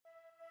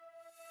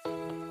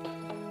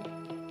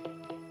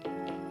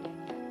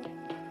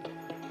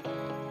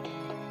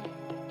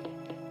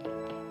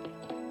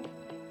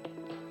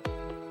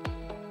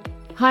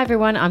Hi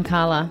everyone, I'm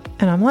Carla.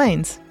 And I'm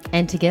Lanes.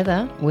 And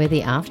together, we're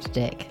the After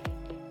Deck.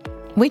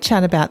 We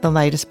chat about the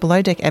latest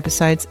Below Deck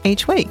episodes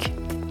each week.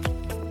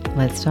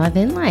 Let's dive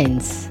in,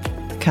 Lanes.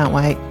 Can't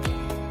wait.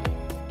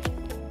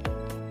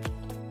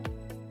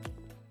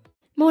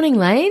 Morning,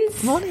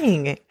 Lanes.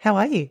 Morning. How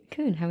are you?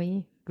 Good, how are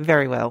you?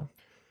 Very well.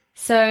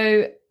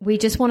 So we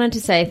just wanted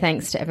to say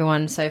thanks to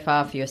everyone so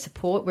far for your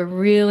support. We're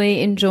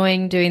really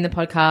enjoying doing the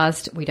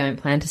podcast. We don't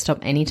plan to stop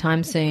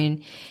anytime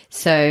soon.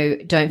 So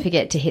don't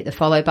forget to hit the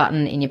follow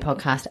button in your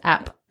podcast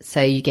app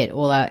so you get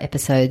all our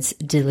episodes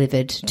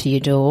delivered to your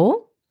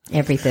door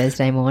every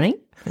Thursday morning.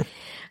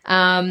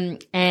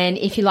 And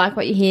if you like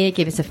what you hear,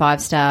 give us a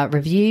 5-star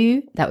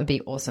review. That would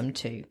be awesome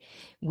too.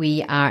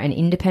 We are an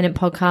independent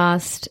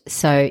podcast,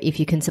 so if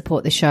you can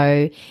support the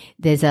show,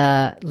 there's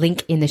a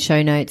link in the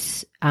show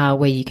notes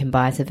where you can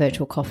buy us a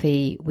virtual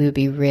coffee. We would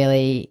be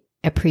really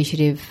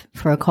appreciative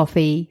for a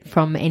coffee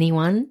from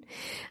anyone.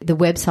 The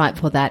website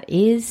for that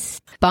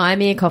is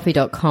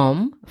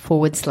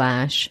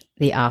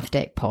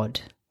buymeacoffee.com/theafterdeckpod.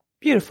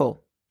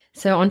 Beautiful.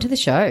 So on to the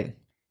show.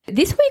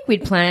 This week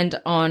we'd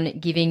planned on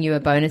giving you a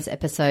bonus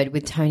episode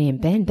with Tony and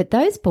Ben, but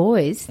those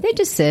boys, they're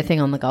just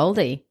surfing on the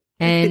Goldie.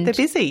 And they're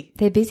busy.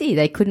 They're busy.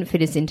 They couldn't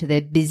fit us into their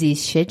busy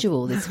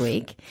schedule this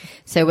week.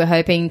 So we're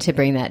hoping to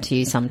bring that to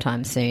you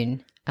sometime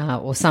soon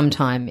or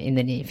sometime in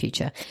the near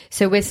future.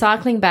 So we're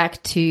cycling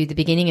back to the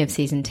beginning of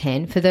season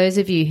 10. For those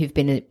of you who've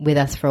been with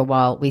us for a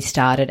while, we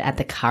started at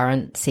the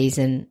current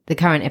season, the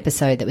current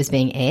episode that was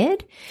being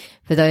aired.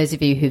 For those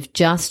of you who've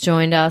just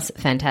joined us,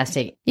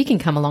 fantastic. You can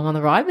come along on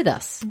the ride with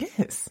us.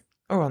 Yes,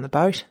 or on the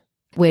boat.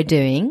 We're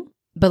doing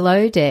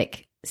Below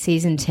Deck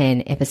season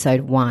 10,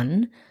 episode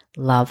 1,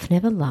 Love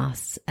Never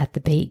Lasts at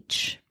the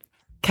Beach.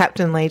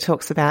 Captain Lee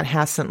talks about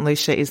how St.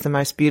 Lucia is the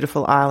most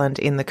beautiful island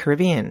in the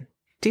Caribbean.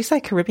 Do you say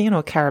Caribbean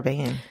or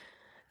Caribbean?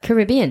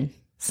 Caribbean.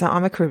 So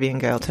I'm a Caribbean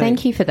girl too.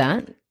 Thank you for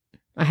that.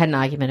 I had an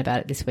argument about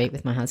it this week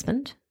with my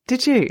husband.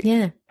 Did you?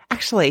 Yeah.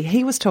 Actually,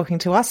 he was talking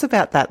to us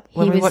about that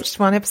when we watched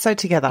one episode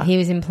together. He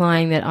was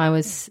implying that I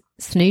was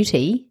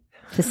snooty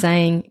for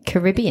saying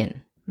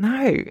Caribbean.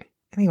 No.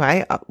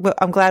 Anyway,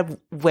 I'm glad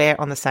we're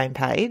on the same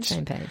page.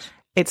 Same page.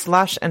 It's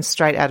lush and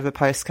straight out of a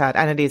postcard,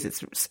 and it is.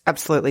 It's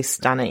absolutely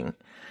stunning.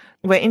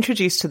 We're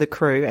introduced to the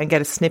crew and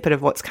get a snippet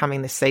of what's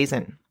coming this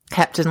season.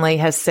 Captain Lee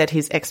has set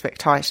his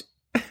expectations.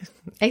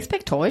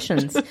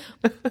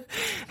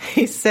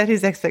 He's set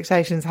his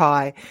expectations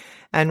high,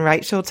 and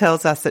Rachel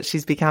tells us that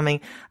she's becoming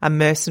a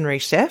mercenary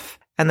chef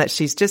and that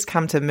she's just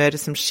come to murder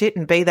some shit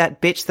and be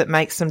that bitch that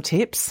makes some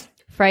tips.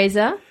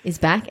 Fraser is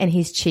back and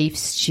he's chief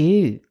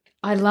stew.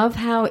 I love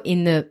how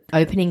in the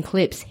opening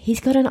clips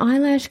he's got an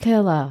eyelash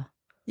curler.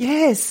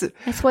 Yes.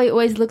 That's why he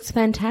always looks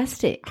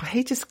fantastic. Oh,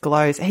 he just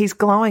glows. He's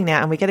glowing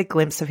now, and we get a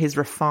glimpse of his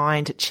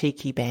refined,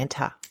 cheeky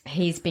banter.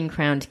 He's been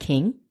crowned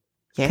king.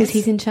 Yes. Because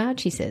he's in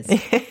charge, he says.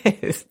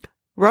 Yes.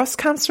 Ross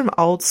comes from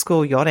old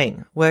school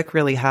yachting. Work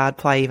really hard,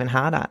 play even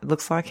harder. It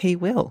looks like he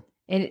will.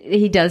 And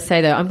he does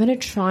say, though, I'm going to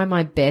try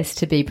my best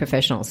to be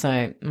professional. So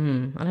I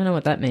don't know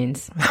what that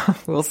means.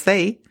 We'll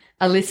see.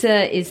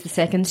 Alyssa is the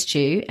second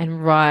stew,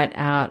 and right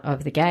out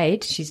of the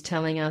gate, she's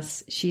telling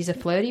us she's a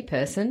flirty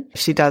person.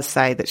 She does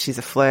say that she's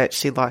a flirt.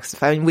 She likes the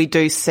phone. We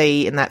do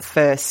see in that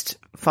first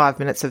 5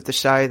 minutes of the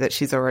show that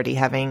she's already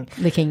having...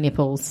 licking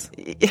nipples.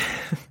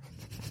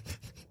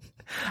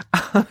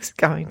 I was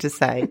going to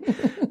say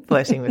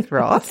flirting with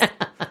Ross.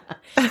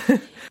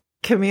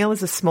 Camille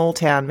is a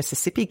small-town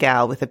Mississippi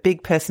gal with a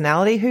big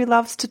personality who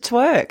loves to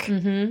twerk.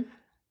 Mm-hmm.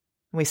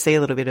 We see a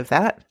little bit of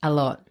that. A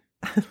lot.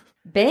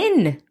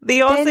 Ben.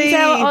 The Aussie. Ben's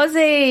our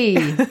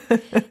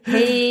Aussie.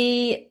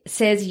 He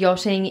says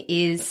yachting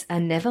is a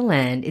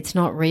neverland. It's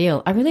not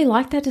real. I really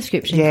like that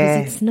description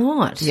because it's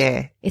not.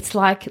 Yeah. It's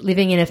like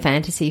living in a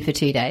fantasy for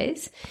 2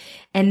 days.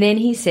 And then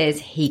he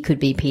says he could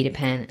be Peter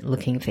Pan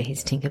looking for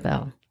his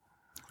Tinkerbell.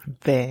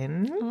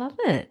 Ben. I love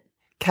it.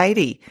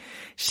 Katie.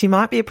 She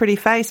might be a pretty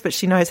face, but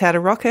she knows how to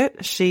rock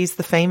it. She's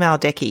the female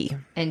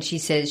decky. And she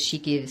says she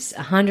gives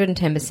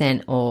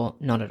 110% or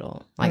not at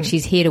all. Like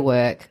she's here to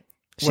work.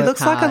 She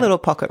looks like a little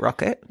pocket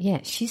rocket.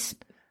 Yeah, she's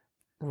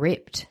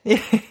ripped.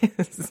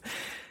 Yes.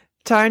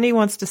 Tony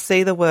wants to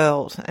see the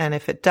world, and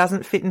if it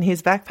doesn't fit in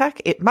his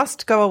backpack, it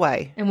must go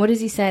away. And what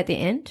does he say at the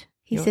end?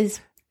 He says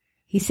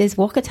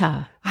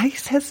Wakata. He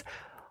says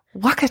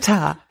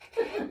Wakata.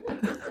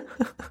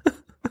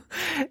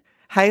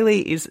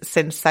 Hayley is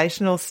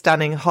sensational,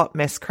 stunning, hot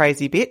mess,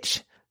 crazy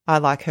bitch. I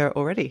like her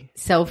already.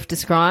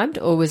 Self-described,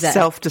 or was that?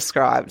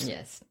 Self-described.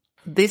 Yes.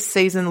 This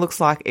season looks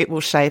like it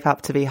will shape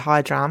up to be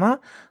high drama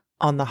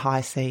on the high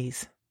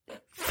seas.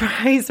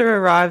 Fraser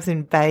arrives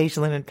in beige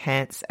linen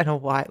pants and a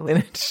white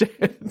linen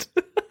shirt.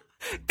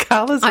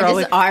 Carla's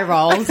rolling. I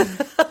rolled.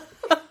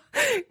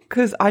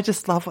 Because I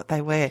just love what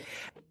they wear.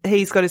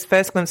 He's got his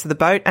first glimpse of the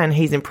boat and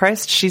he's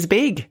impressed. She's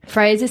big.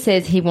 Fraser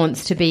says he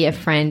wants to be a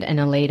friend and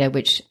a leader,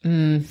 which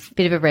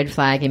bit of a red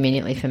flag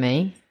immediately for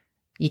me.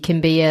 You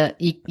can be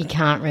you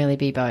can't really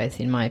be both,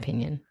 in my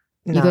opinion.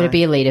 No. You've got to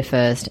be a leader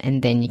first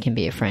and then you can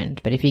be a friend.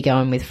 But if you go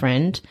in with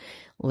friend,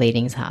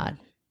 leading's hard.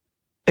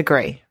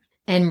 Agree.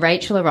 And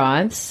Rachel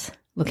arrives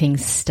looking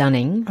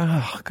stunning.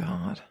 Oh,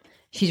 God.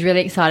 She's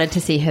really excited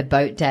to see her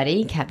boat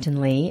daddy,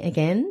 Captain Lee,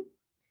 again.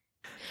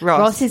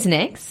 Ross is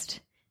next.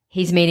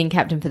 He's meeting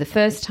Captain for the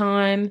first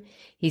time.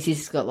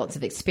 He's got lots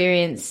of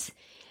experience.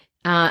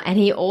 And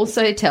he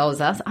also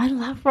tells us, I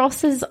love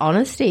Ross's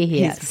honesty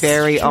here. He's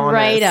very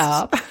Straight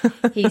honest.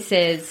 up. He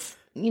says,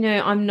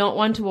 I'm not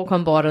one to walk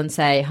on board and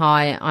say,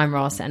 hi, I'm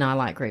Ross and I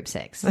like group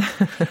sex.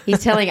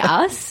 He's telling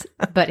us,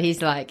 but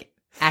he's like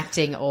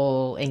acting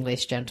all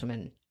English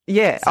gentleman.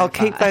 Yeah, so I'll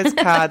far. keep those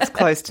cards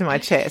close to my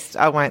chest.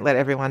 I won't let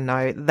everyone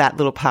know that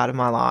little part of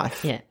my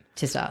life. Yeah,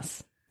 just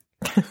us.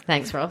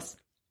 Thanks, Ross.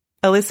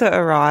 Alyssa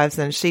arrives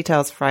and she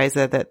tells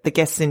Fraser that the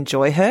guests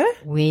enjoy her.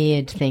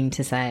 Weird thing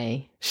to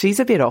say.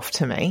 She's a bit off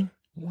to me.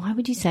 Why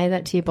would you say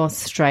that to your boss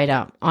straight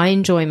up? I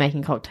enjoy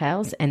making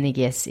cocktails and the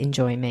guests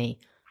enjoy me.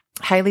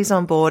 Hayley's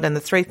on board and the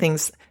 3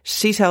 things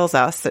she tells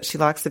us that she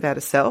likes about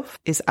herself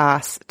is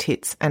ass,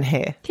 tits and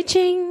hair.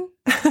 Ka-ching.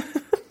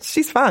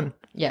 She's fun.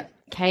 Yeah.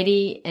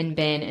 Katie and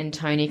Ben and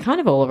Tony kind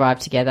of all arrive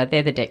together.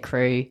 They're the deck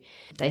crew.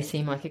 They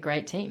seem like a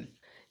great team.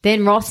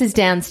 Then Ross is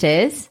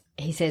downstairs.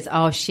 He says,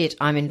 oh, shit,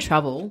 I'm in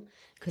trouble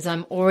because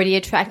I'm already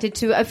attracted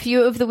to a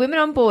few of the women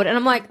on board. And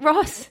I'm like,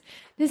 Ross,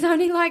 there's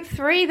only like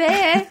 3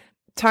 there.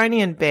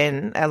 Tony and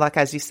Ben, like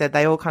as you said,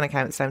 they all kind of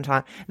came at the same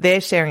time. They're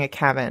sharing a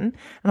cabin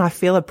and I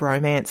feel a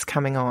bromance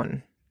coming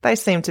on. They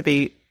seem to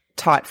be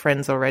tight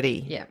friends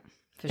already. Yeah,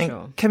 for and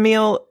sure.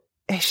 Camille,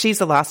 she's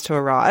the last to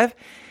arrive.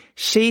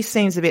 She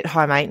seems a bit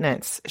high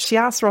maintenance. She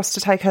asked Ross to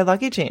take her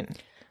luggage in.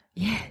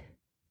 Yeah.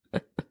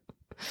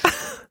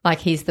 Like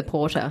he's the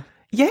porter.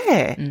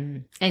 Yeah.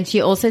 Mm. And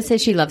she also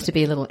says she loves to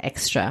be a little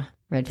extra.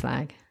 Red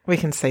flag. We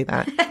can see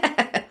that.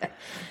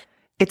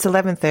 It's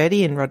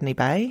 11:30 in Rodney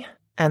Bay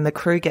and the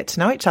crew get to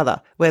know each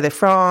other, where they're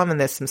from, and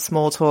there's some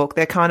small talk.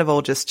 They're kind of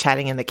all just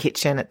chatting in the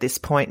kitchen at this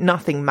point.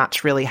 Nothing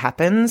much really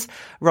happens.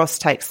 Ross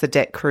takes the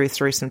deck crew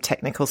through some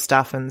technical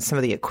stuff and some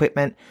of the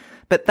equipment,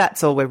 but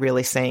that's all we're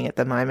really seeing at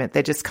the moment.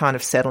 They're just kind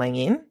of settling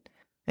in.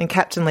 And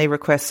Captain Lee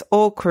requests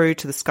all crew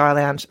to the Sky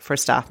Lounge for a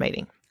staff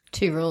meeting.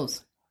 2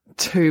 rules.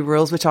 2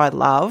 rules, which I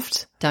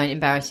loved. Don't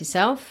embarrass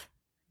yourself.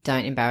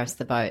 Don't embarrass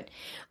the boat.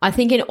 I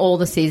think in all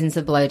the seasons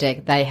of Below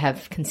Deck, they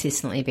have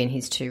consistently been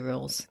his 2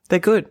 rules. They're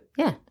good.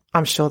 Yeah.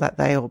 I'm sure that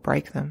they all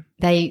break them.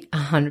 They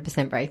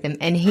 100% break them.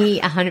 And he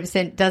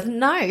 100% doesn't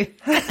know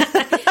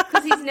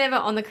because he's never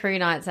on the crew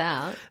nights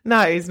out.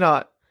 No, he's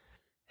not.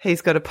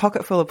 He's got a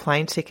pocket full of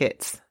plane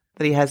tickets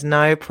that he has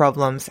no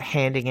problems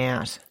handing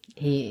out.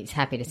 He's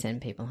happy to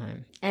send people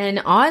home.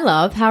 And I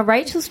love how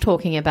Rachel's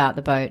talking about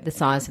the boat, the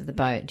size of the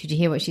boat. Did you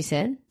hear what she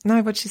said?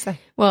 No, what'd she say?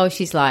 Well,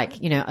 she's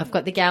like, I've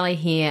got the galley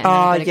here and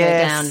I'm going to go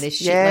down this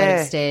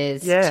shitload of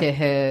stairs to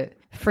her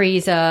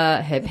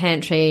freezer, her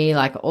pantry,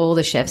 like all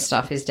the chef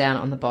stuff is down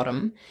on the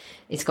bottom.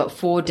 It's got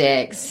 4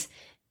 decks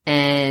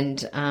and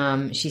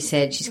she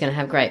said she's going to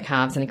have great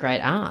calves and a great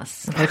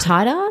ass. Or a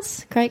tight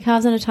ass? Great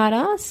calves and a tight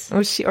ass?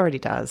 Well, she already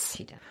does.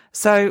 She does.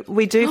 So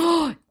we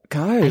do go.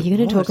 Are you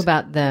going to talk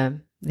about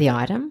the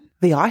item?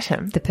 The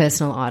item? The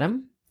personal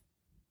item?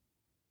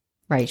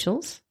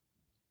 Rachel's?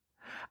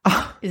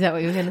 Oh, is that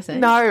what you were going to say?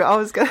 No, I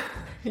was going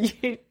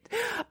to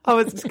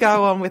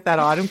go on with that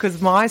item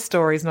because my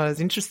story is not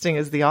as interesting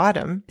as the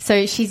item.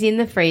 So she's in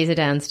the freezer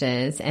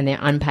downstairs and they're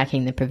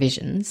unpacking the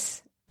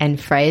provisions and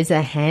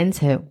Fraser hands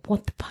her,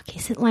 what the fuck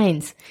is it,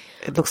 Lanes?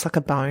 It looks like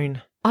a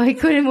bone. I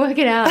couldn't work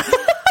it out.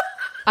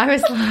 I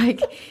was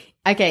like,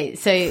 okay,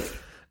 so...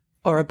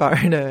 Or a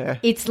boner.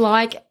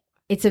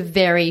 It's a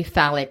very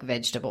phallic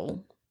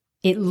vegetable.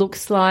 It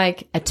looks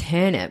like a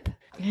turnip.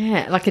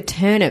 Yeah, like a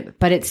turnip,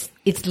 but it's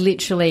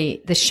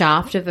literally the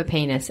shaft of a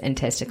penis and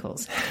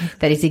testicles.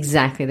 That is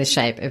exactly the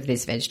shape of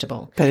this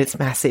vegetable. But it's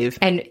massive.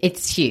 And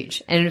it's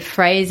huge. And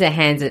Fraser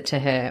hands it to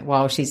her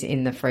while she's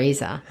in the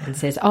freezer and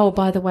says, oh,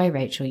 by the way,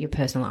 Rachel, your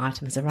personal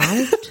item has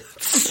arrived.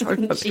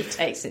 And she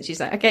takes it. She's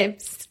like, okay,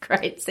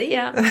 great, see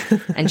ya.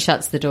 And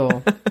shuts the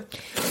door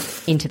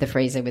into the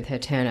freezer with her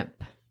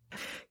turnip.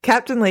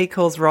 Captain Lee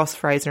calls Ross,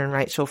 Fraser and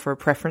Rachel for a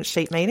preference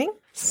sheet meeting.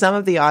 Some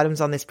of the items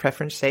on this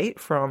preference sheet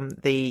from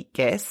the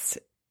guests,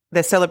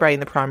 they're celebrating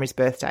the primary's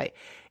birthday.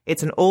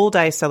 It's an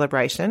all-day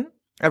celebration,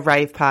 a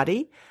rave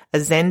party, a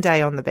Zen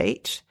day on the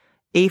beach,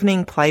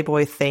 evening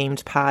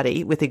Playboy-themed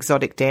party with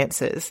exotic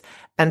dancers,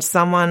 and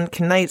someone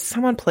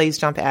please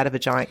jump out of a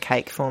giant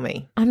cake for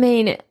me? I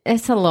mean,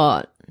 it's a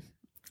lot.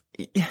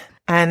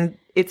 And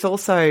it's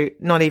also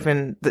not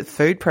even the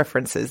food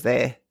preferences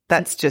there.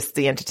 That's just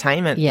the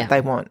entertainment that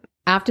they want.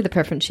 After the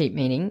preference sheet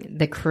meeting,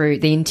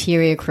 the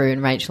interior crew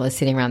and Rachel are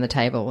sitting around the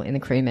table in the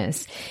crew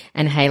mess,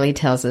 and Hayley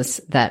tells us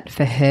that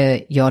for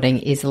her, yachting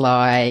is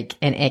like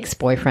an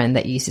ex-boyfriend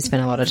that you used to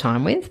spend a lot of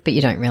time with, but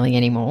you don't really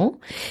anymore,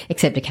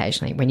 except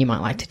occasionally when you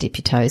might like to dip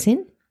your toes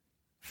in.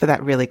 For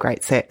that really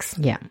great sex.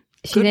 Yeah.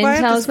 Good way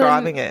of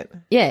describing it.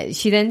 Yeah.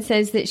 She then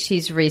says that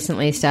she's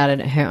recently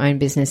started her own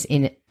business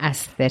in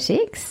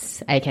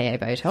aesthetics, aka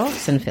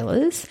Botox and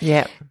fillers.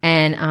 Yeah.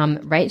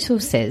 And Rachel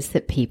says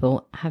that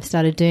people have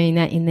started doing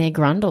that in their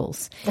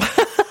grundles.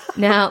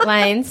 Now,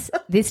 Lanes,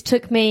 this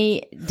took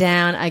me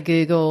down a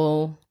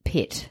Google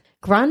pit.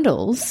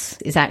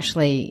 Grundles is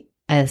actually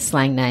a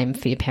slang name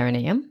for your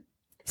perineum.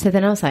 So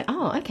then I was like,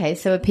 oh, okay,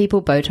 so are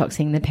people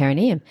Botoxing the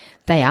perineum?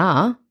 They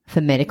are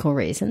for medical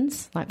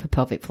reasons, like for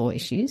pelvic floor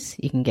issues.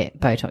 You can get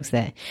Botox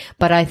there.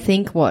 But I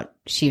think what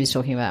she was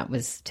talking about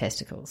was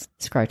testicles,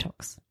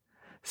 scrotox.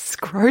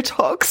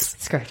 Scrotox?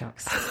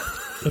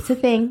 Scrotox. It's a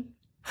thing.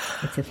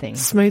 It's a thing.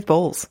 Smooth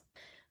balls.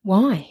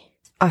 Why?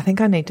 I think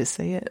I need to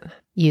see it.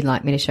 You'd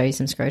like me to show you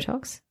some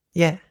scrotox?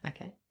 Yeah.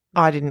 Okay.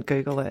 I didn't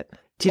Google it.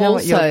 Do you know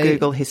what your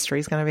Google history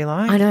is going to be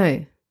like? I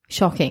know.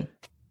 Shocking.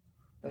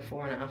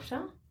 Before and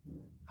after?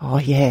 Oh,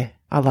 yeah.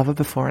 I love a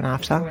before and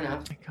after. Before and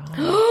after.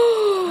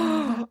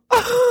 Oh,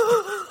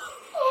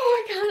 Oh,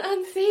 I can't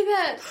unsee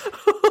that.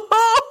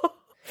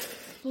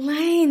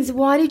 Lanes,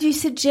 why did you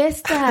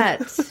suggest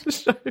that?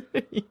 Show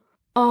me.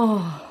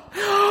 Oh.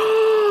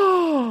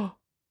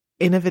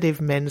 Innovative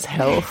men's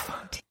health.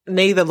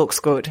 Neither looks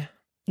good.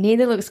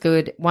 Neither looks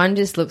good. One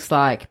just looks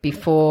like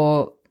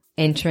before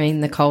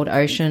entering the cold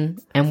ocean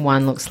and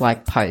one looks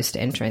like post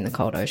entering the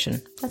cold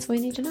ocean. That's all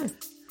you need to know.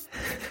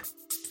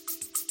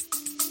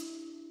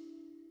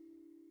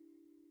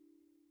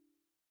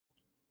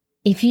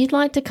 If you'd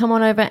like to come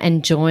on over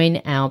and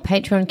join our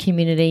Patreon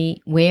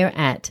community, we're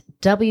at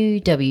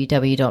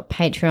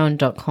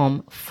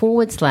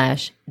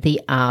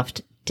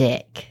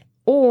www.patreon.com/theaftdeck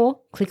or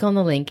click on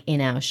the link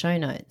in our show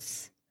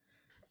notes.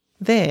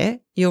 There,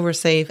 you'll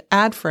receive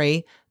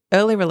ad-free,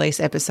 early release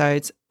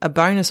episodes, a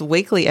bonus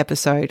weekly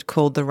episode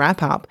called The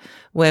Wrap Up,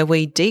 where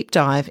we deep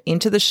dive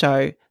into the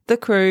show, the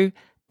crew,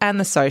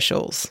 and the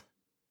socials.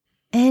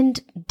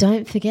 And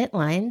don't forget,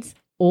 Lanes,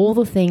 all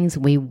the things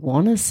we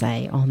want to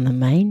say on the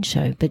main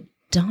show but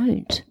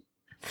don't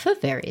for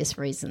various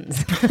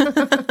reasons.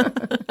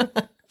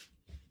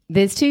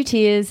 There's 2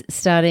 tiers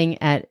starting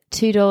at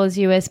 $2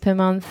 US per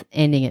month,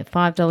 ending at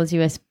 $5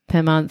 US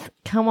per month.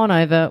 Come on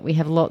over. We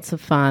have lots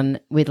of fun.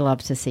 We'd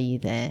love to see you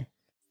there.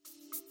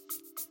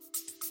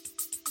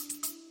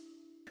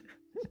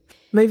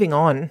 Moving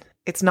on,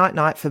 it's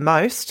night-night for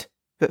most,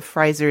 but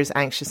Fraser is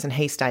anxious and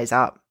he stays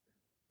up.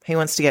 He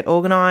wants to get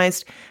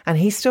organised and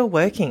he's still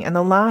working. And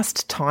the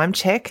last time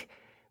check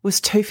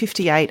was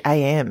 2:58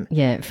 a.m.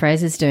 Yeah,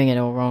 Fraser's doing it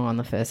all wrong on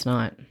the first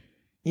night.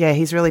 Yeah,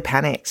 he's really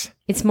panicked.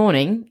 It's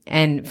morning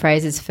and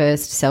Fraser's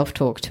first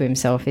self-talk to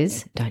himself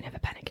is, don't have a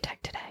panic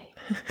attack today.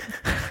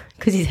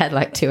 Because he's had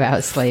like 2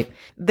 hours sleep.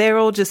 They're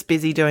all just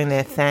busy doing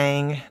their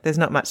thing. There's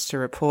not much to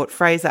report.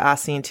 Fraser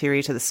asks the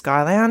interior to the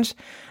Sky Lounge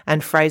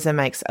and Fraser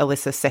makes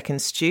Alyssa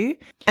second stew.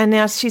 And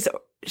now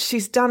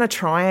she's done a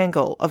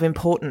triangle of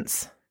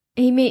importance.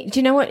 Do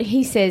you know what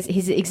he says?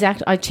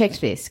 I checked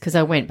this because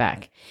I went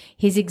back.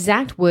 His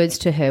exact words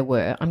to her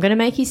were, I'm going to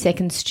make you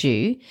second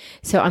stew,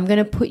 so I'm going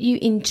to put you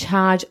in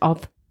charge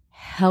of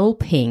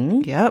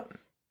helping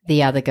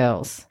the other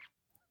girls.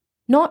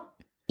 Not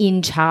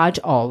in charge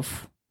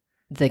of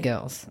the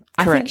girls. Correct.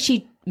 I think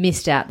she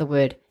missed out the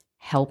word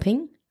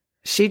helping.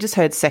 She just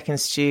heard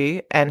second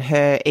stew and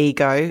her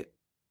ego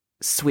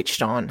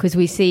switched on. Because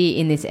we see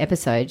in this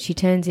episode, she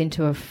turns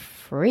into a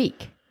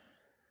freak.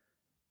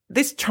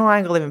 This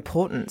triangle of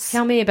importance.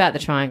 Tell me about the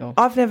triangle.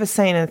 I've never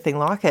seen anything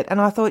like it. And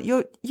I thought,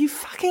 you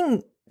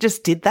fucking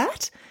just did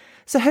that?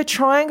 So her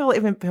triangle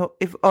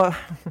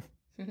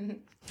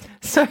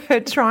So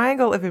her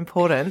triangle of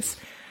importance,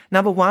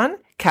 number 1,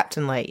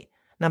 Captain Lee.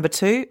 Number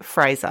 2,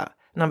 Fraser.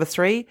 Number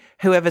 3,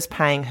 whoever's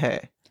paying her.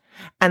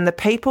 And the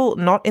people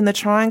not in the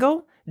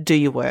triangle, do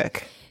your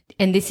work.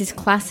 And this is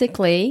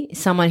classically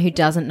someone who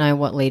doesn't know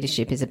what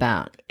leadership is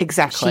about.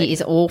 Exactly. She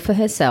is all for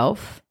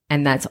herself.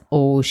 And that's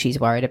all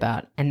she's worried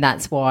about. And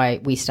that's why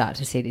we start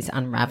to see this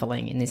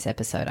unraveling in this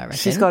episode, I reckon.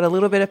 She's got a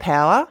little bit of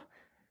power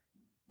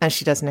and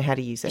she doesn't know how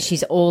to use it.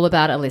 She's all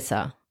about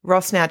Alyssa.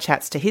 Ross now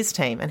chats to his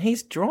team and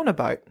he's drawn a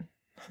boat.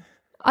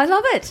 I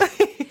love it.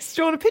 He's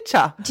drawn a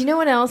picture. Do you know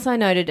what else I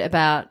noted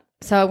about?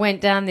 So I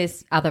went down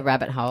this other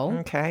rabbit hole.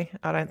 Okay.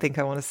 I don't think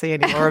I want to see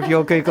any more of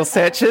your Google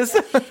searches.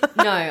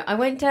 No, I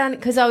went down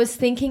because I was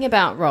thinking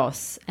about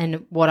Ross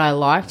and what I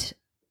liked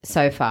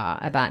so far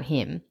about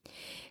him.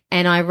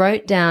 And I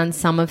wrote down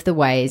some of the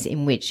ways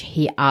in which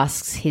he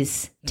asks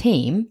his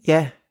team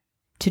to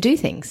do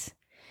things.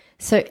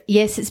 So,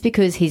 yes, it's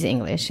because he's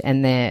English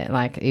and they're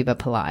like uber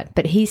polite.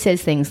 But he says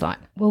things like,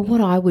 well,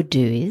 what I would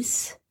do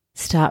is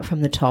start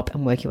from the top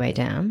and work your way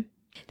down.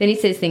 Then he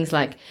says things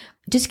like,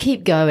 just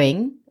keep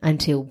going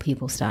until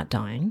people start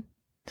dying.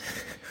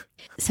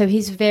 So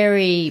he's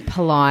very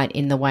polite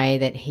in the way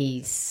that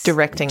he's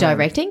directing,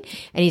 and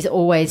he's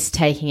always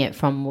taking it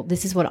from, well,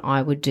 this is what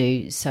I would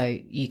do so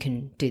you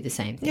can do the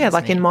same thing. Yeah,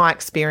 like in my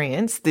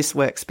experience, this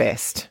works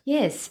best.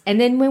 Yes.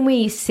 And then when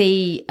we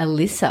see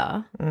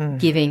Alyssa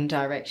giving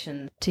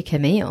direction to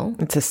Camille.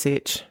 It's a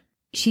sitch.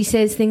 She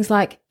says things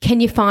like, can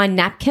you find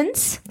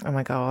napkins? Oh,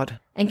 my God.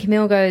 And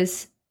Camille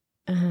goes,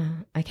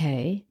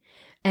 okay.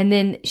 And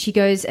then she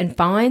goes and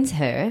finds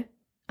her.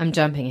 I'm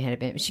jumping ahead a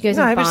bit. She goes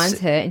and finds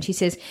her and she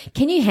says,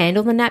 can you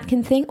handle the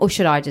napkin thing or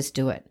should I just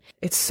do it?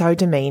 It's so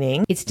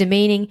demeaning. It's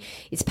demeaning,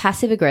 it's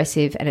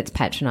passive-aggressive and it's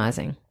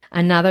patronising.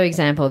 Another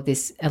example of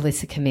this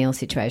Alyssa Camille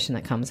situation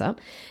that comes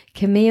up.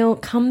 Camille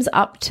comes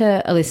up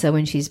to Alyssa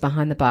when she's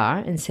behind the bar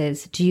and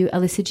says,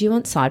 Alyssa, do you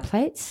want side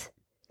plates?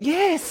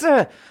 Yes.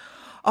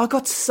 I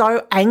got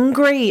so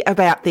angry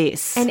about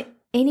this. And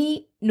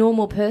any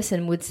normal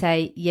person would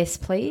say, yes,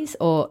 please,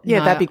 or yeah,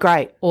 no, that'd be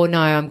great. Or no,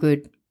 I'm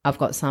good, I've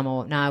got some,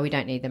 or no, we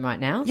don't need them right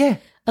now. Yeah.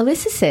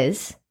 Alyssa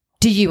says,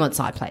 do you want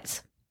side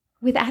plates?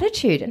 With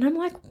attitude. And I'm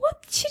like,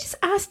 what? She just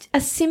asked a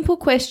simple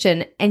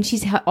question and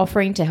she's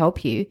offering to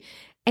help you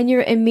and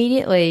you're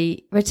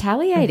immediately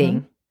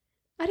retaliating.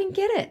 Mm-hmm. I didn't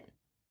get it.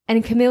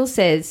 And Camille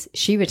says,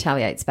 she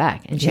retaliates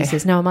back and she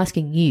says, no, I'm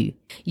asking you.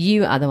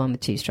 You are the one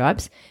with 2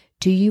 stripes.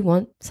 Do you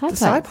want side plates?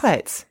 Side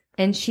plates.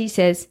 And she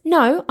says,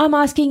 no, I'm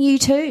asking you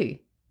too.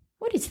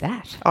 What is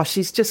that? Oh,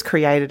 she's just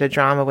created a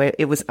drama where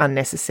it was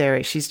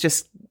unnecessary. She's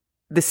just,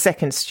 the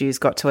second stew's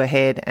got to her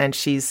head and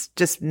she's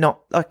just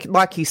not,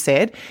 like you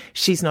said,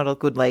 she's not a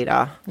good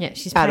leader. Yeah,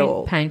 she's at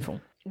all. Painful.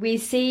 We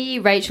see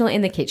Rachel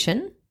in the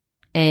kitchen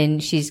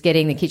and she's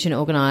getting the kitchen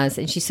organised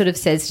and she sort of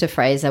says to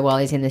Fraser while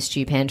he's in the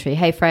stew pantry,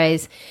 hey,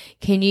 Fraser,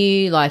 can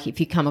you, if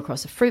you come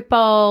across a fruit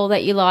bowl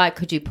that you like,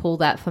 could you pull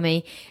that for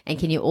me? And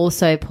can you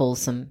also pull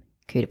some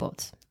cooter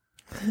boards?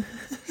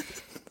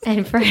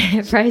 And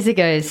Fraser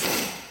goes,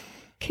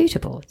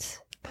 cooter boards?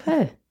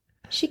 Oh,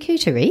 she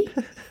cootery?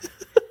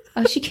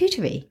 Oh, she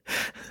cootery?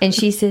 And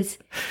she says,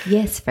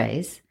 yes,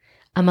 Fraser,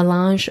 a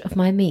melange of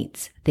my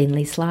meats,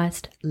 thinly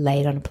sliced,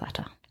 laid on a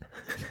platter.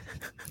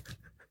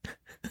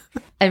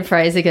 And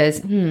Fraser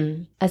goes,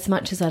 as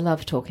much as I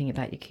love talking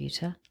about your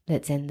cooter,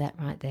 let's end that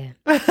right there.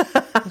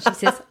 And she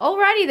says,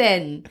 alrighty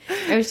then.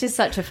 It was just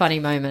such a funny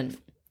moment.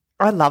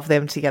 I love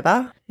them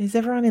together. Is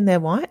everyone in their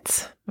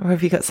whites? Or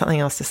have you got something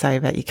else to say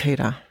about your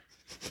cooter?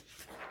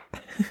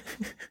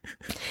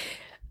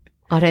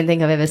 I don't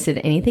think I've ever said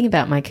anything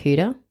about my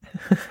cooter,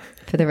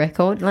 for the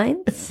record,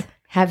 Lanes.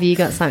 Have you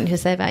got something to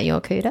say about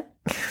your cooter?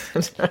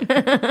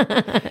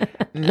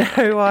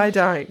 No, I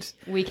don't.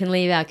 We can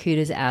leave our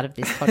cooters out of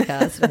this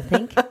podcast, I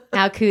think.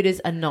 Our cooters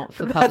are not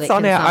for public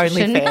consumption. That's on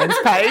consumption. our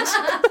OnlyFans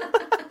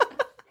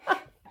page.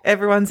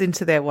 Everyone's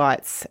into their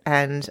whites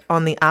and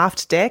on the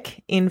aft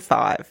deck in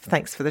 5.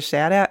 Thanks for the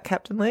shout out,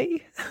 Captain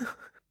Lee.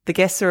 The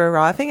guests are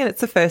arriving and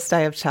it's the first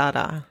day of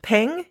charter.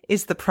 Peng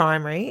is the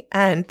primary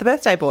and the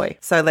birthday boy.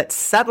 So let's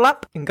saddle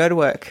up and go to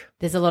work.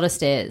 There's a lot of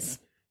stairs.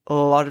 A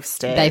lot of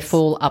stairs. They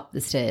fall up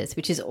the stairs,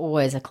 which is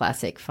always a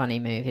classic funny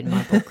move in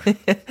my book.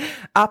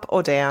 Up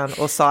or down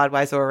or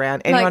sideways or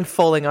around. Anyone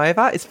falling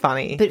over is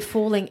funny. But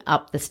falling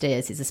up the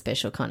stairs is a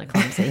special kind of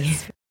clumsy.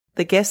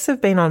 The guests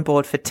have been on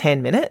board for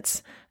 10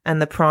 minutes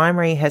and the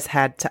primary has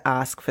had to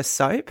ask for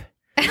soap.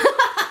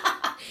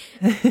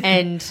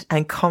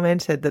 and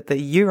commented that the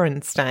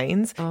urine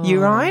stains,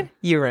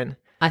 urine.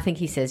 I think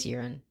he says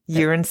urine.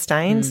 Urine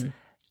stains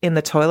in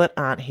the toilet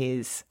aren't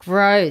his.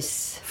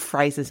 Gross.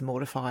 Fraser's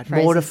mortified.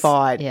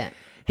 Mortified. Yeah.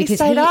 He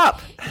stayed up.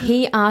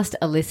 He asked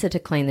Alyssa to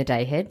clean the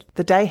day head.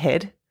 The day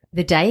head?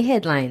 The day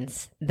head,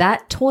 Lanes.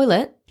 That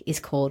toilet is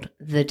called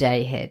the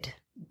day head.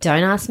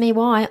 Don't ask me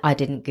why. I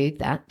didn't Goog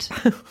that.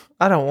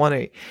 I don't want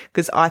to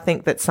because I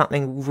think that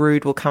something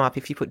rude will come up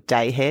if you put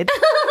day head.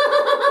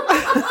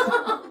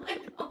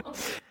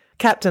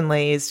 Captain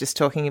Lee is just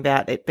talking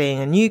about it being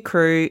a new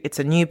crew, it's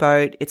a new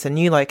boat, it's a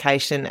new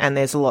location, and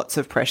there's lots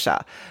of pressure.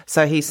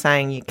 So he's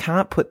saying you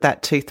can't put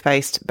that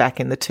toothpaste back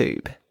in the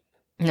tube.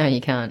 No, you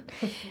can't.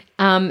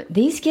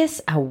 These guests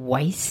are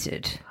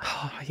wasted.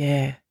 Oh,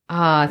 yeah.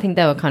 I think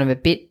they were kind of a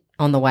bit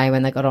on the way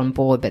when they got on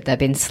board, but they've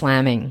been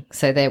slamming,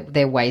 so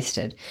they're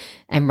wasted.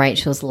 And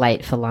Rachel's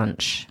late for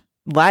lunch.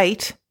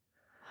 Late?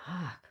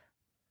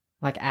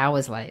 Like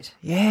hours late.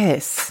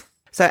 Yes.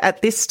 So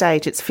at this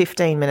stage, it's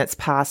 15 minutes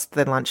past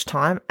the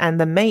lunchtime and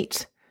the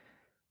meat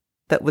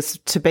that was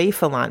to be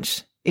for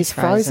lunch is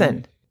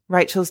frozen.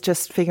 Rachel's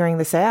just figuring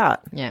this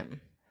out. Yeah.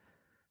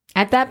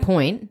 At that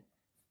point,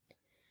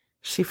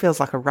 she feels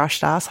like a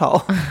rushed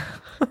asshole.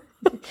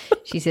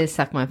 She says,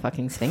 suck my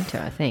fucking sphincter,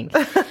 I think.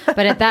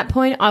 But at that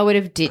point, I would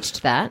have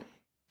ditched that,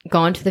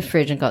 gone to the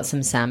fridge and got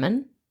some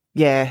salmon.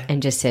 Yeah.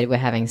 And just said, we're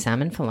having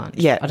salmon for lunch.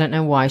 Yeah. I don't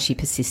know why she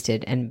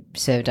persisted and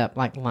served up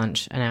like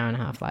lunch an hour and a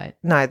half late.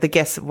 No, the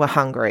guests were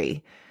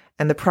hungry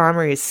and the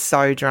primary is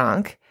so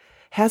drunk.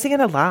 How's he going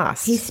to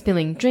last? He's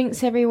spilling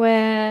drinks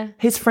everywhere.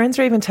 His friends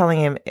are even telling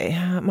him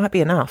it might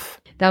be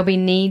enough. They'll be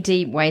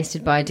knee-deep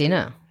wasted by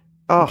dinner,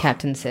 the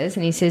captain says.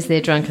 And he says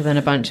they're drunker than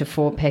a bunch of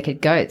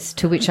 4-peckered goats,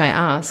 to which I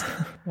ask,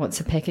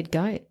 what's a peckered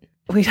goat?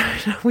 We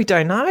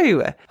don't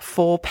know.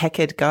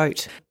 4-peckered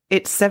goat.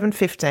 It's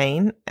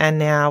 7:15 and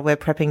now we're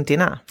prepping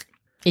dinner.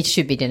 It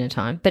should be dinner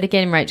time. But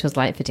again, Rachel's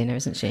late for dinner,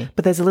 isn't she?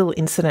 But there's a little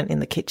incident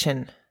in the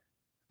kitchen.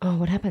 Oh,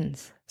 what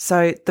happens?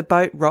 So the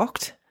boat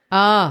rocked.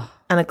 Oh.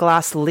 And a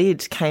glass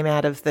lid came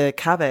out of the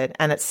cupboard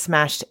and it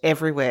smashed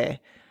everywhere.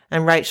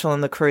 And Rachel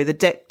and the crew, the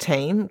deck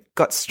team,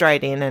 got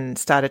straight in and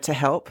started to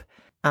help.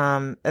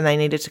 And they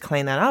needed to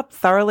clean that up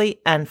thoroughly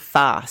and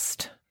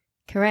fast.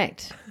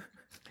 Correct.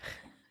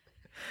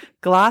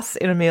 Glass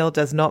in a meal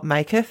does not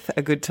maketh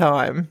a good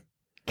time.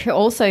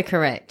 Also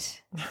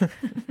correct.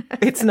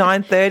 It's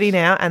 9:30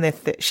 now and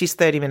she's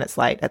 30 minutes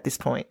late at this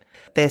point.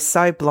 They're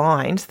so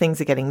blind. Things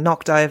are getting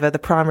knocked over. The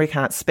primary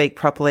can't speak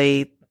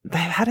properly. They've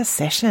had a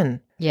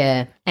session.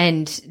 Yeah.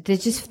 And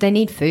they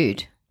need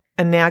food.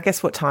 And now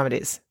guess what time it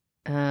is?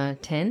 10?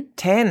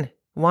 10.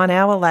 1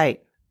 hour late.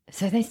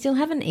 So they still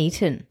haven't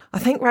eaten. I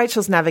think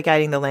Rachel's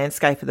navigating the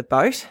landscape of the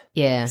boat.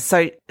 Yeah.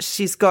 So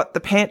she's got the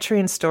pantry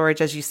and storage,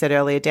 as you said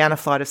earlier, down a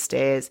flight of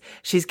stairs.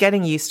 She's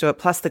getting used to it,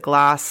 plus the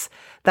glass.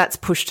 That's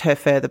pushed her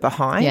further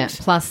behind. Yeah,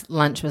 plus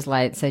lunch was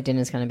late, so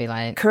dinner's going to be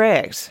late.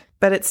 Correct.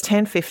 But it's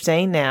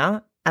 10:15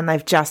 now and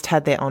they've just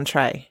had their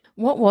entree.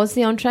 What was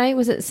the entree?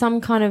 Was it some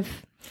kind of...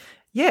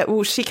 Yeah,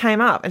 well, she came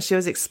up and she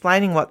was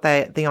explaining what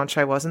the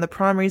entree was and the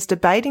primary is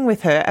debating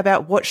with her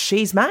about what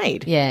she's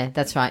made. Yeah,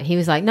 that's right. He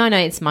was like, no,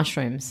 it's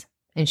mushrooms.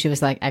 And she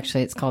was like,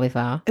 actually, it's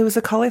cauliflower. It was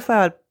a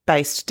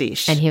cauliflower-based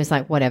dish. And he was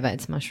like, whatever,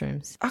 it's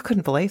mushrooms. I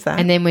couldn't believe that.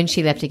 And then when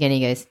she left again,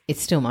 he goes,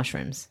 it's still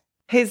mushrooms.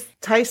 His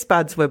taste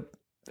buds were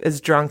as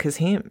drunk as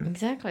him.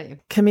 Exactly.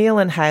 Camille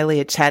and Hayley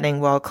are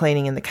chatting while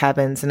cleaning in the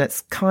cabins and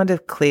it's kind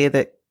of clear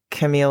that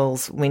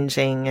Camille's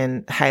whinging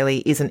and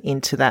Hayley isn't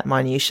into that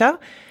minutiae.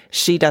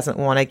 She doesn't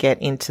want to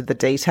get into the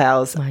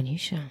details.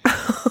 Minutiae.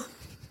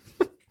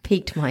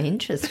 Piqued my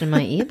interest in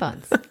my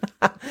earbuds.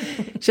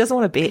 She doesn't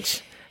want to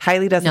bitch.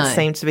 Hayley doesn't No.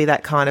 seem to be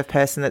that kind of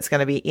person that's going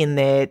to be in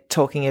there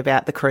talking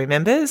about the crew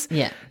members.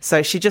 Yeah.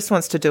 So she just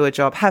wants to do a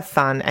job, have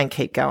fun and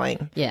keep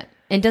going. Yeah.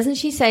 And doesn't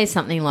she say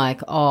something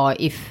like, oh,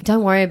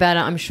 don't worry about it,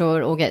 I'm sure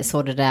it'll get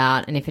sorted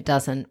out, and if it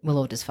doesn't, we'll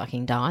all just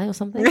fucking die or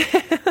something?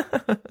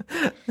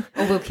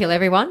 Or we'll kill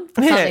everyone?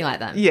 Something like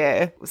that.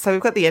 Yeah. So we've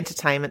got the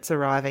entertainments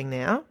arriving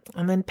now.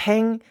 And then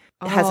Peng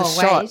has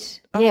a shot.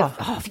 Wait. Yeah.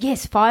 Oh,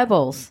 yes,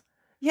 fireballs.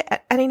 Yeah,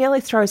 and he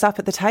nearly throws up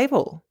at the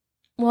table.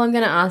 Well, I'm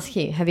going to ask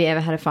you, have you ever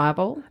had a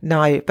fireball?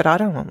 No, but I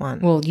don't want one.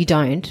 Well, you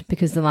don't,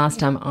 because the last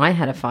time I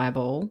had a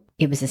fireball,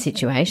 it was a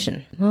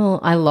situation. Well,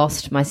 I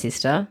lost my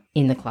sister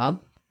in the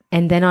club,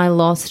 and then I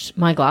lost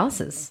my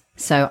glasses.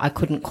 So I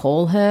couldn't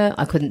call her.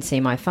 I couldn't see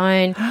my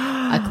phone.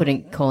 I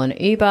couldn't call an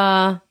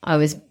Uber. I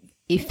was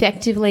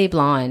effectively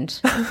blind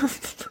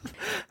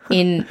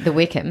in the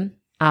Wickham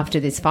after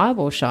this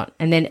fireball shot.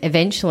 And then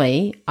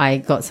eventually I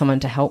got someone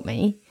to help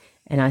me.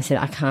 And I said,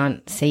 I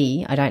can't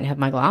see. I don't have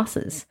my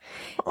glasses.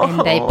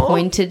 And they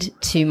pointed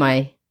to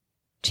my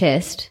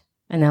chest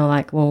and they were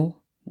like, well,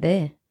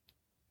 there's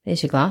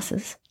your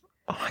glasses.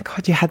 Oh, my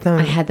God, you had them.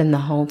 I had them the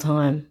whole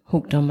time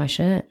hooked on my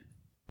shirt.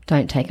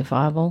 Don't take a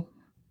fireball.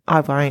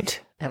 I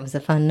won't. That was a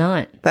fun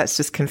night. That's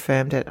just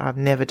confirmed it.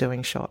 I'm never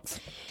doing shots.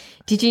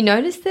 Did you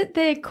notice that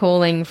they're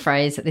calling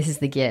Fraser, this is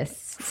the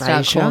guests,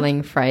 start Fraser?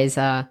 calling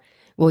Fraser,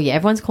 well, yeah,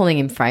 everyone's calling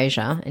him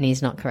Fraser and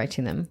he's not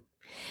correcting them.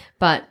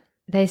 But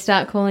they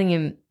start calling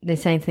him, they're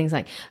saying things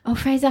like, oh,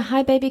 Fraser,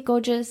 hi, baby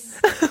gorgeous.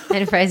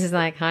 And Fraser's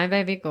like, hi,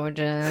 baby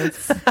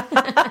gorgeous.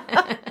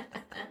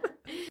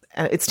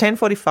 It's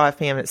 10:45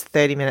 p.m. and it's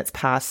 30 minutes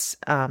past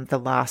the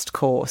last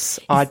course.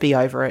 I'd be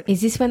over it.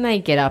 Is this when they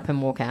get up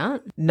and walk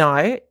out?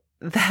 No,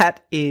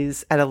 that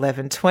is at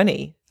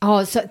 11:20.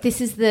 Oh, so this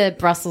is the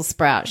Brussels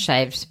sprout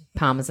shaved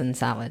Parmesan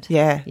salad.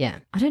 Yeah. Yeah.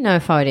 I don't know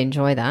if I would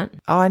enjoy that.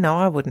 Oh, no,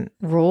 I wouldn't.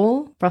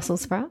 Raw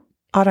Brussels sprout?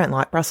 I don't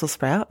like Brussels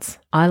sprouts.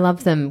 I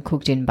love them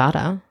cooked in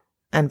butter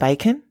And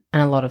bacon.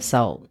 and a lot of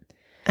salt,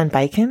 And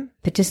bacon.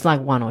 but just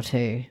like one or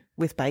two.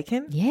 With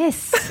bacon.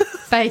 Yes.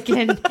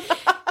 Bacon.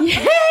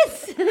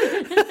 Yes.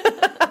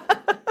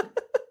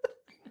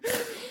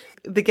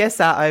 The guests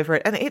are over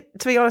it. And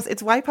to be honest,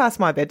 it's way past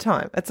my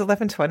bedtime. It's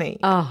 11:20.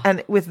 Oh.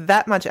 And with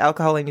that much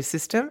alcohol in your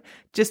system,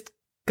 just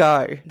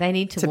go. They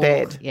need to walk.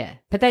 bed. Yeah.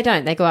 But they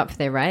don't. They go up for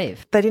their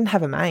rave. They didn't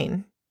have a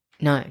main.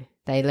 No,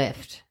 they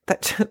left.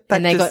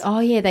 And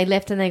they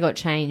left and they got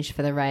changed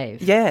for the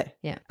rave. Yeah.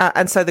 Yeah.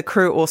 And so the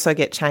crew also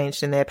get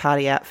changed in their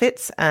party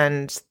outfits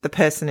and the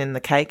person in the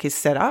cake is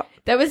set up.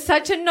 That was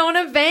such a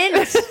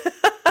non-event.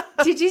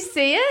 Did you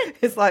see it?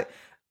 It's like,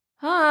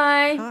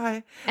 Hi.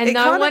 hi. And It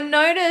no kinda- one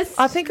noticed.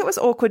 I think it was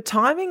awkward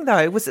timing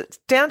though. Was it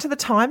down to the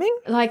timing?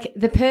 Like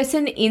the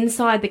person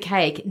inside the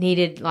cake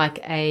needed like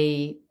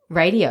a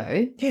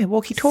radio Yeah,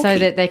 walkie-talkie. so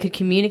that they could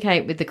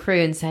communicate with the crew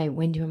and say,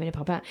 when do you want me to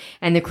pop out?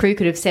 And the crew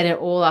could have set it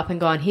all up and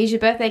gone, here's your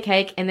birthday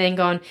cake, and then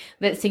gone,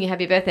 let's sing you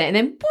happy birthday. And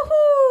then,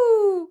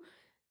 woohoo!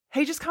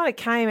 He just kind of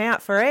came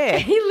out for air.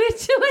 He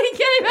literally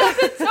came out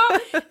the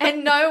top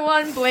and no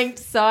one blinked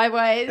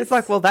sideways. It's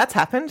like, well, that's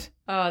happened.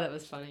 Oh, that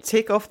was funny.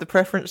 Tick off the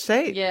preference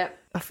sheet. Yeah.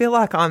 I feel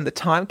like I'm the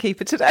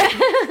timekeeper today.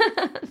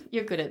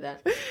 You're good at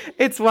that.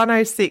 It's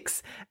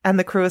 1:06 and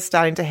the crew is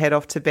starting to head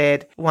off to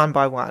bed one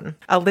by one.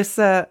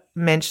 Alyssa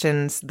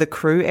mentions the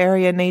crew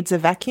area needs a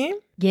vacuum.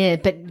 Yeah,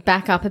 but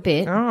back up a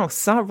bit. Oh,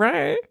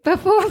 sorry.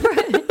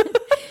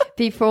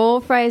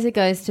 Before Fraser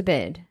goes to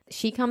bed,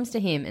 she comes to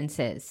him and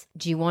says,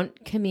 do you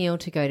want Camille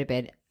to go to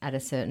bed at a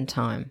certain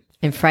time?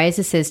 And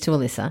Fraser says to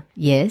Alyssa,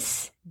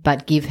 yes,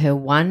 but give her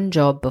one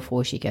job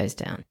before she goes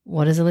down.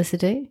 What does Alyssa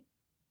do?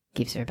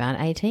 Gives her about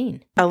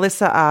 18.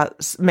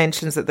 Alyssa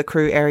mentions that the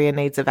crew area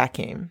needs a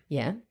vacuum.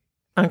 Yeah.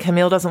 And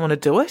Camille doesn't want to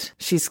do it.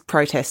 She's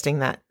protesting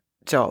that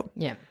job.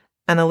 Yeah.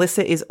 and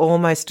Alyssa is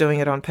almost doing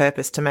it on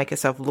purpose to make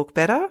herself look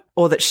better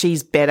or that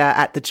she's better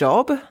at the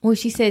job. Well,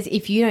 she says,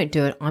 if you don't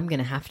do it, I'm going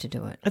to have to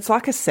do it. It's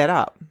like a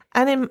setup.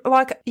 And then,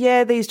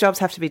 these jobs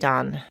have to be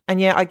done. And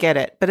yeah, I get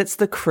it, but it's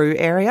the crew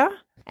area.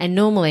 And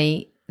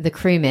normally the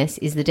crew mess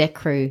is the deck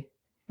crew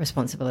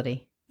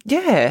responsibility.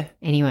 Yeah.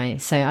 Anyway,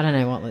 so I don't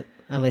know what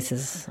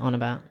Alyssa's on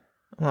about.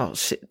 Well,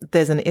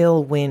 there's an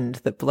ill wind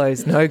that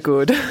blows no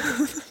good.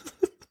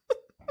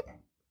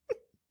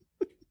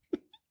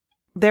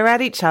 They're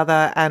at each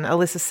other and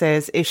Alyssa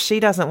says if she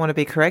doesn't want to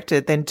be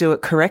corrected, then do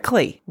it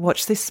correctly.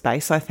 Watch this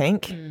space, I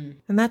think. And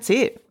that's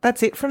it.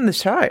 That's it from the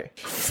show.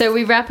 So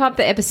we wrap up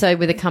the episode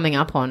with a coming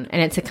up on,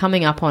 and it's a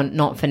coming up on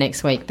not for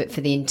next week, but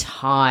for the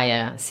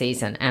entire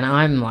season. And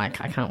I'm like,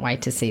 I can't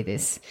wait to see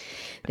this.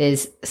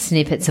 There's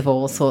snippets of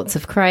all sorts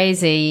of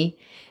crazy.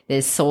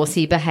 There's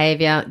saucy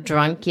behaviour,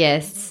 drunk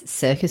yes,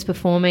 circus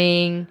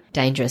performing,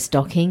 dangerous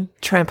docking.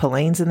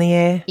 Trampolines in the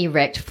air.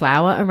 Erect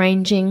flower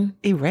arranging.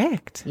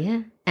 Erect?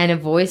 Yeah. And a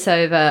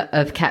voiceover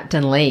of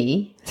Captain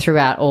Lee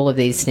throughout all of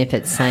these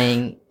snippets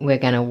saying, we're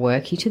going to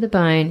work you to the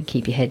bone,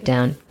 keep your head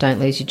down, don't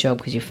lose your job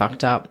because you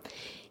fucked up.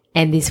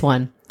 And this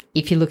one,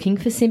 if you're looking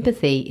for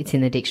sympathy, it's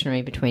in the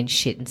dictionary between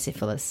shit and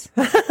syphilis.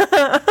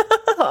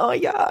 Oh,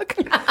 yuck.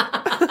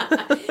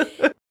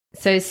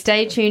 So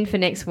stay tuned for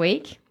next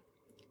week.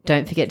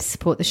 Don't forget to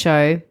support the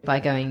show by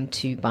going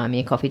to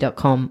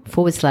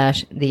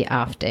buymeacoffee.com/the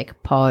Aft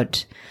Deck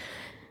Pod.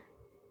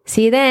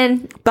 See you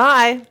then.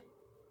 Bye.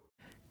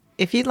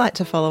 If you'd like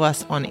to follow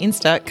us on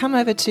Insta, come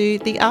over to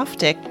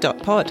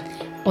theaftdeck.pod.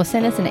 Or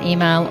send us an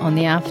email on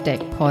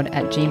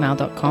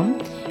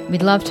theaftdeckpod@gmail.com.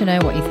 We'd love to know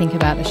what you think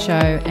about the show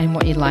and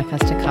what you'd like us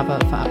to cover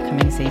for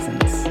upcoming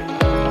seasons.